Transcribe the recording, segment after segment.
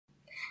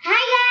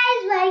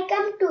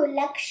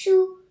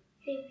Lakshu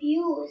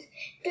Reviews.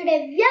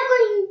 Today we are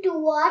going to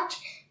watch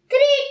 3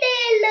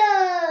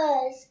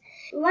 trailers.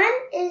 One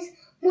is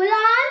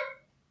Mulan,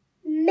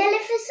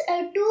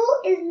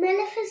 2 is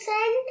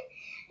Maleficent,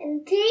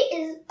 and 3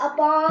 is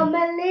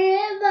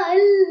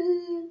Abominable.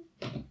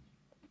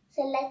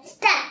 So let's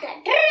start the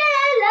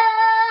trailer.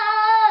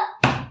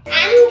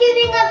 I'm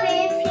giving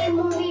away free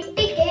movie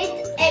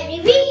tickets every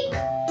week.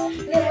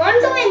 If you want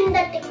to win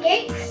the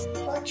tickets,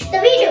 watch the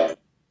video.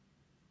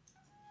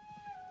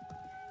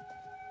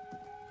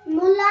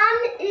 Mulan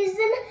is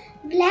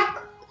a black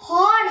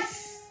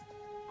horse.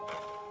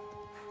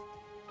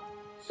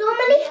 So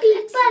many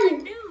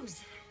people.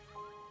 News.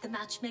 The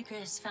matchmaker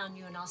has found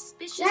you an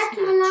auspicious That's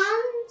match.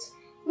 Mulan's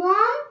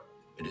mom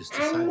It is and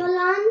decided.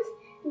 Mulan's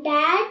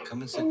dad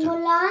Come and sit and down.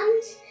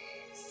 Mulan's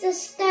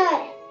sister.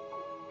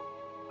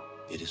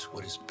 It is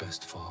what is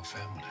best for our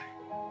family.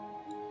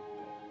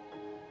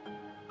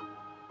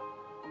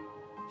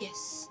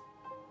 Yes,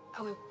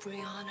 I will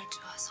bring honor to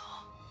us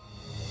all.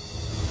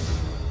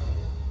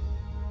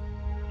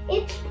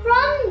 It's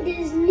from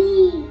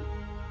Disney.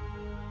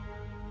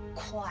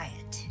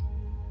 Quiet.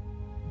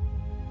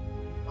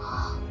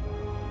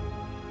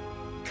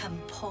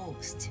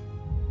 Composed.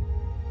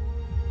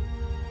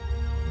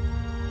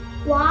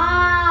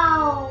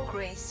 Wow.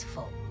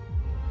 Graceful.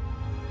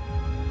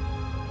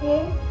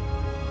 Okay.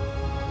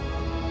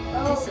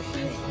 Oh,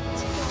 Disciplined.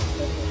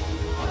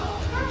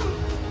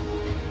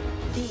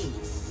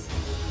 These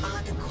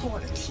are the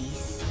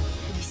qualities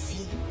we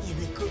see in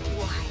a good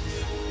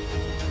wife.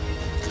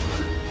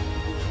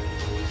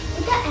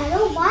 with the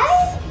arrow,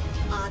 why?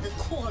 Are the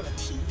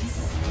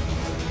qualities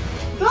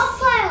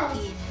Profile.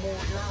 in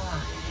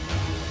Mulan.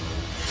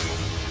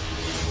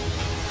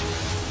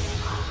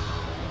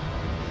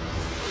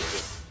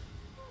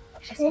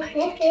 It is my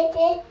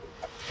duty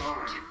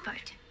to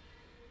fight.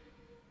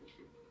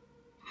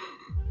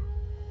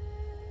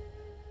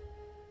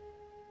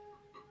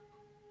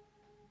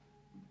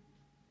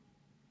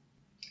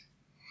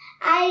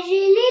 I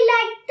really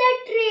like the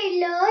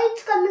trailer.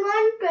 It's coming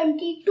on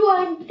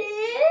 2020.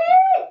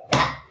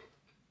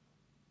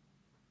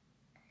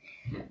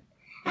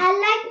 I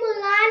like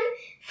Mulan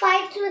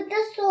fights with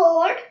the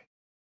sword.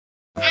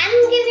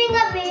 I'm giving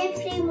away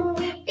free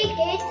movie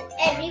tickets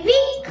every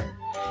week.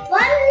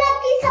 One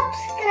lucky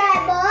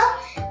subscriber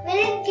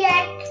will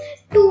get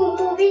 2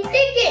 movie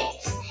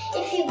tickets.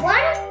 If you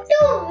want to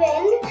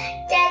win,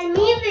 tell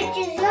me which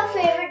is your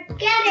favorite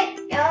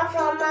character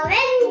from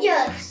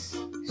Avengers.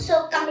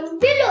 So comment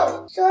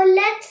below. So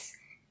let's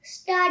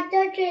start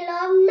the trailer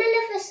of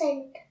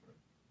Maleficent.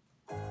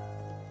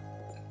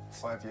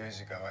 5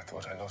 years ago, I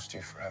thought I lost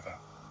you forever.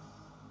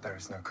 There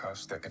is no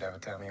curse that could ever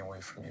tear me away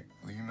from you.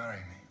 Will you marry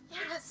me?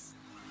 Yes.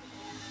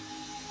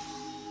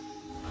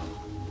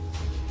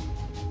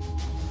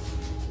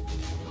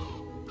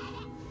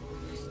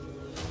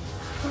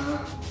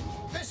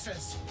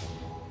 Mistress,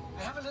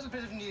 I have a little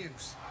bit of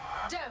news.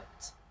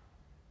 Don't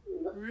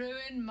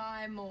ruin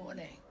my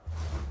morning.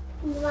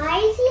 Why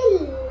is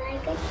he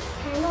like a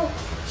canoe?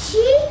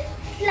 She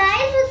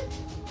flies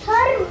with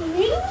her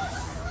wings?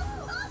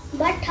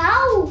 But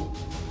how?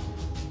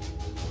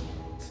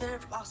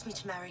 Philip asked me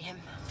to marry him.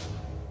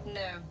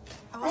 No.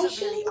 I wasn't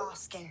she- really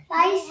asking.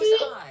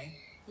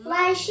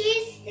 Why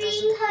she's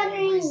seeing her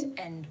Always ring?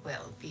 end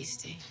well,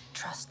 beastie.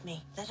 Trust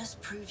me. Let us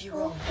prove you Oh,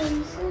 wrong.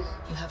 princess.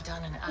 You have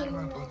done an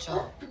admirable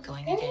job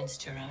going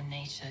against your own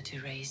nature to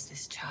raise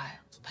this child.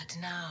 But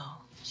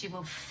now she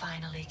will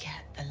finally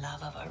get the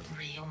love of a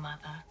real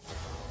mother.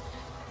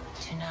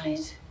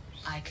 Tonight,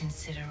 I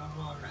consider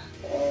Aurora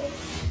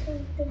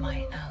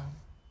my own.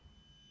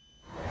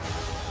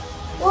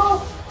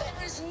 Whoa.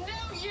 There is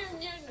no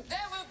union.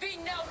 There will be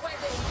no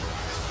wedding.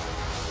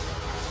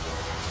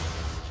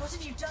 What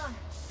have you done?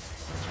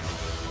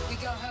 We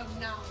go home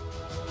now.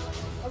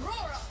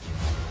 Aurora!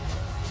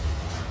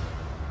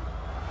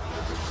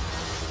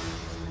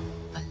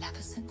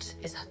 Maleficent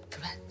is a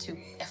threat to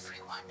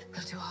everyone.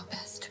 We'll do our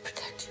best to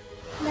protect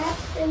you. That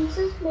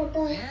princess mother.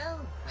 Well.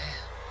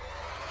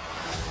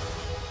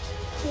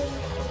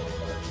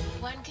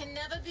 One can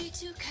never be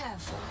too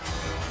careful.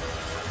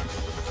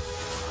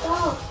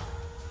 Oh.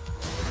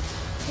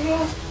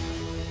 Yeah.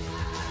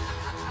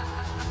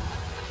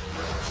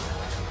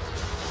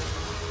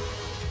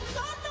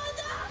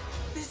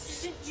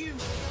 This isn't you.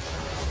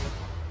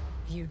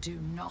 You do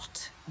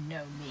not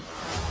know me.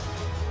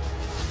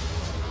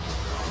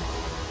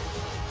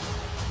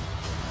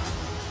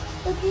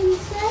 The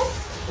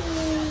princess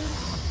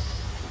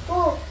is...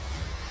 Oh.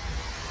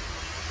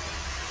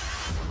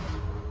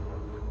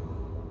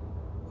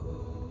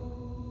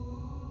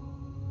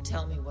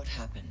 Tell me what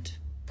happened.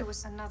 There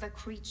was another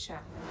creature.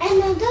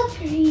 Another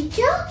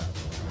creature?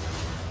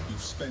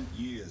 You've spent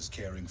years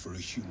caring for a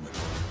human.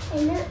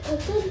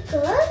 Another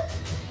girl?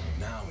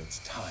 Now it's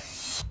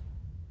time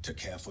to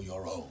care for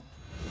your own.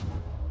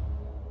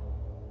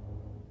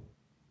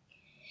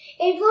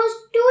 It was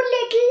too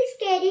little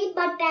scary,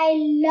 but I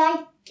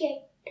like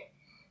it.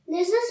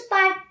 This is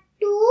part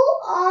 2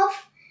 of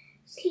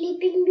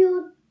Sleeping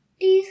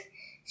Beauty's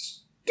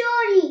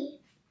story.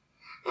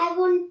 I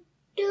want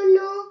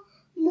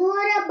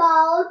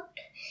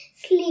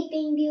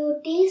Sleeping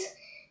Beauty's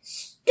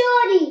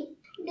story.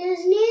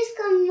 Disney is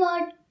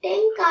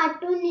converting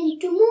cartoon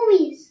into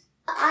movies.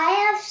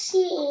 I've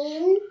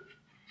seen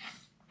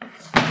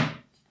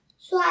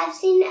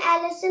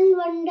Alice in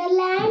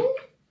Wonderland,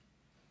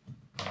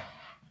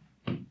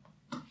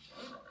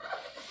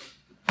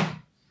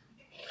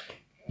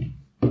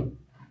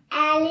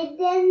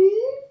 Aladdin,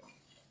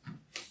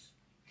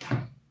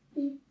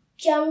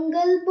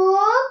 Jungle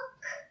Book,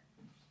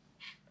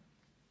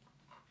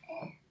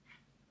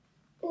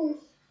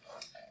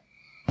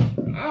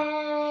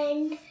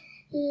 and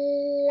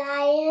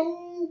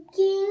Lion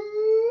King,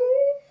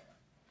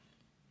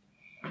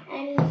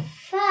 and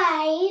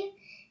 5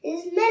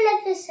 is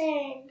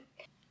Maleficent.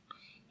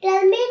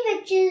 Tell me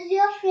which is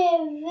your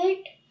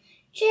favorite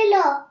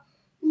thriller,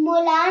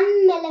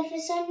 Mulan,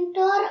 Maleficent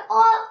or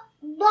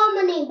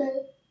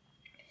Abominable.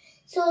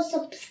 So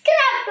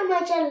subscribe to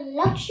my channel,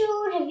 like, share,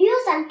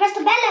 reviews and press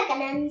the bell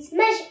icon and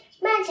smash it.